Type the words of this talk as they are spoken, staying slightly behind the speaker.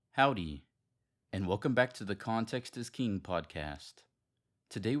Howdy, and welcome back to the Context is King podcast.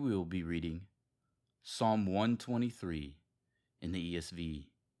 Today we will be reading Psalm 123 in the ESV.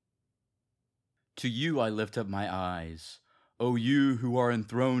 To you I lift up my eyes, O you who are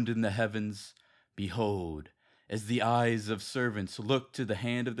enthroned in the heavens. Behold, as the eyes of servants look to the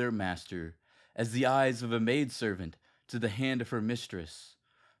hand of their master, as the eyes of a maidservant to the hand of her mistress,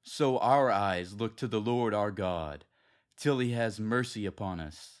 so our eyes look to the Lord our God, till he has mercy upon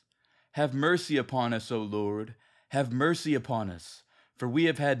us. Have mercy upon us, O Lord, have mercy upon us, for we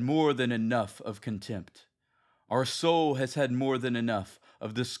have had more than enough of contempt. Our soul has had more than enough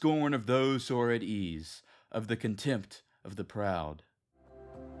of the scorn of those who are at ease, of the contempt of the proud.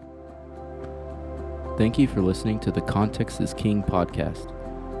 Thank you for listening to the Context is King podcast.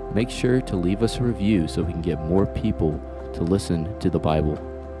 Make sure to leave us a review so we can get more people to listen to the Bible.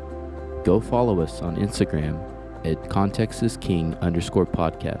 Go follow us on Instagram at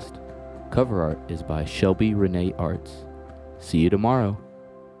contextisking_podcast. Cover art is by Shelby Renee Arts. See you tomorrow.